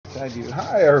I do.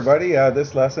 Hi, everybody.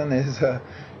 This lesson is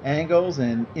angles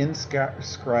and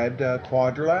inscribed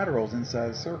quadrilaterals inside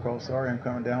a circle. Sorry, I'm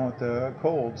coming down with a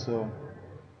cold, so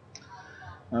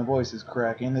my voice is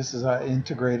cracking. This is an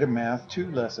integrated math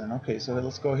 2 lesson. Okay, so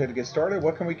let's go ahead and get started.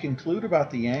 What can we conclude about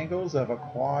the angles of a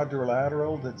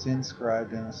quadrilateral that's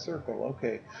inscribed in a circle?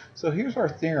 Okay, so here's our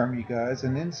theorem, you guys,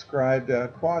 an inscribed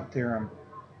quad theorem.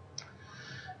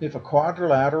 If a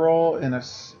quadrilateral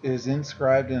is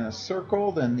inscribed in a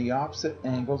circle, then the opposite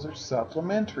angles are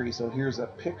supplementary. So here's a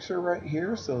picture right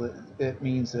here. So that it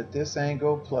means that this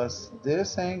angle plus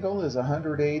this angle is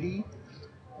 180,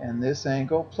 and this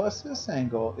angle plus this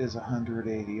angle is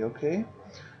 180. Okay?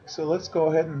 So let's go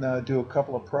ahead and do a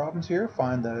couple of problems here.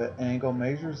 Find the angle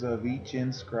measures of each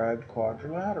inscribed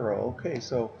quadrilateral. Okay,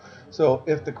 so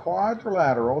if the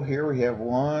quadrilateral, here we have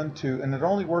 1, 2, and it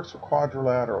only works for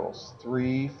quadrilaterals,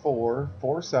 3,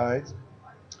 4 sides.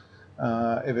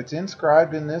 If it's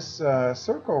inscribed in this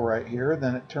circle right here,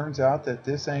 then it turns out that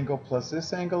this angle plus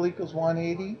this angle equals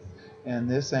 180, and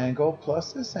this angle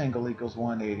plus this angle equals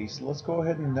 180. So let's go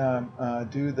ahead and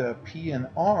do the P and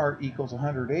R equals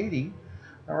 180.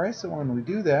 Alright, so when we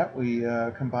do that, we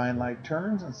combine like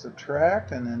terms and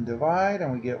subtract and then divide,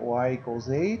 and we get y equals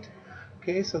 8.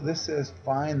 Okay, so this says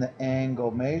find the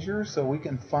angle measures. So we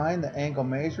can find the angle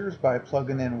measures by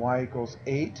plugging in y equals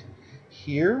 8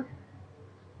 here,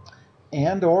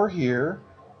 and or here,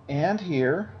 and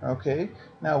here. Okay,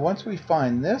 now once we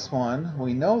find this one,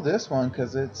 we know this one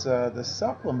because it's the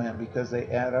supplement, because they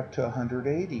add up to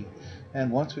 180. And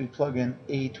once we plug in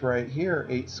 8 right here,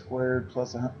 8 squared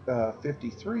plus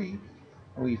 53,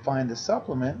 we find the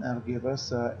supplement, and that'll give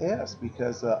us S,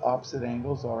 because the opposite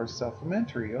angles are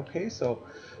supplementary. Okay, so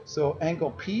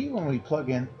angle P, when we plug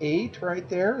in 8 right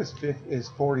there, is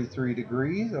 43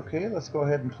 degrees. Okay, let's go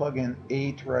ahead and plug in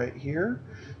 8 right here.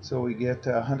 So we get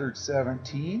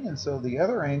 117, and so the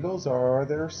other angles are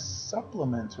their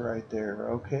supplements right there.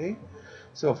 Okay,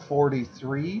 so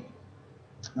 43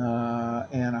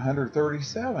 and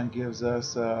 137 gives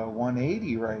us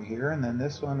 180 right here, and then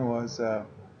this one was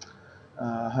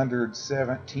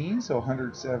 117, so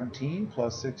 117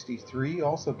 plus 63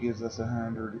 also gives us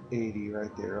 180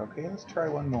 right there. Okay, let's try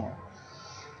one more.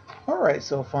 Alright,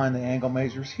 so find the angle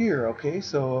measures here. Okay,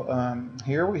 so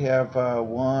here we have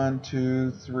 1, 2,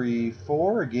 3,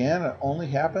 4. Again, it only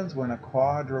happens when a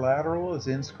quadrilateral is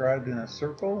inscribed in a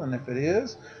circle, and if it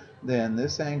is, then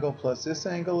this angle plus this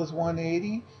angle is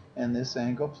 180, and this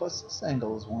angle plus this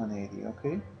angle is 180.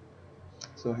 Okay,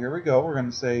 so here we go. We're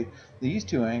going to say these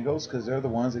two angles, because they're the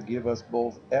ones that give us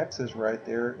both x's right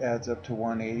there, adds up to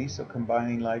 180. So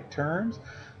combining like terms,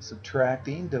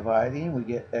 subtracting, dividing, we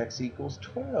get x equals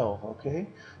 12. Okay,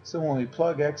 so when we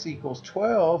plug x equals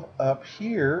 12 up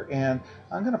here, and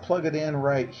I'm going to plug it in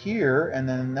right here, and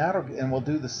then we'll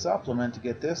do the supplement to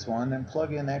get this one, and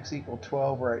plug in x equal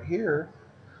 12 right here,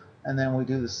 and then we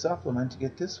do the supplement to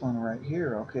get this one right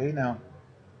here. Okay, now,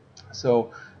 so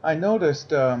I noticed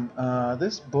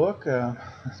this book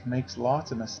makes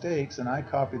lots of mistakes, and I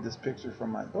copied this picture from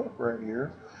my book right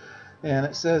here, and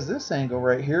it says this angle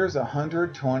right here is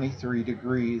 123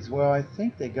 degrees. Well, I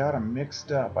think they got them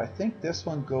mixed up. I think this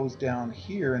one goes down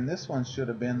here, and this one should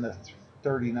have been the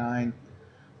 39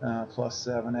 plus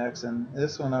 7x, and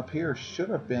this one up here should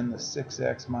have been the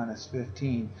 6x minus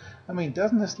 15. I mean,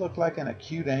 doesn't this look like an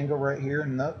acute angle right here,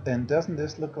 and doesn't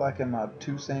this look like an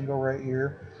obtuse angle right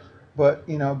here? But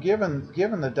you know, given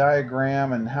the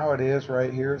diagram and how it is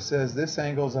right here, it says this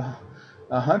angle is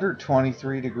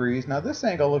 123 degrees. Now this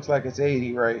angle looks like it's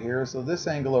 80 right here, so this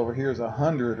angle over here is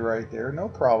 100 right there, no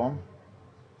problem.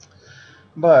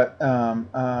 But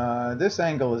this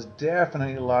angle is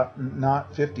definitely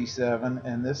not 57,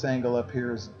 and this angle up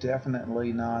here is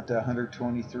definitely not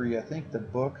 123. I think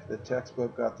the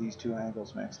textbook got these two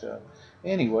angles mixed up.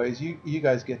 Anyways, you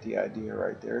guys get the idea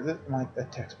right there. The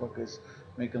textbook is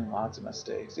making lots of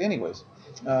mistakes. Anyways,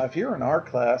 if you're in our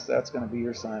class, that's going to be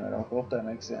your assignment. I hope that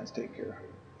makes sense. Take care.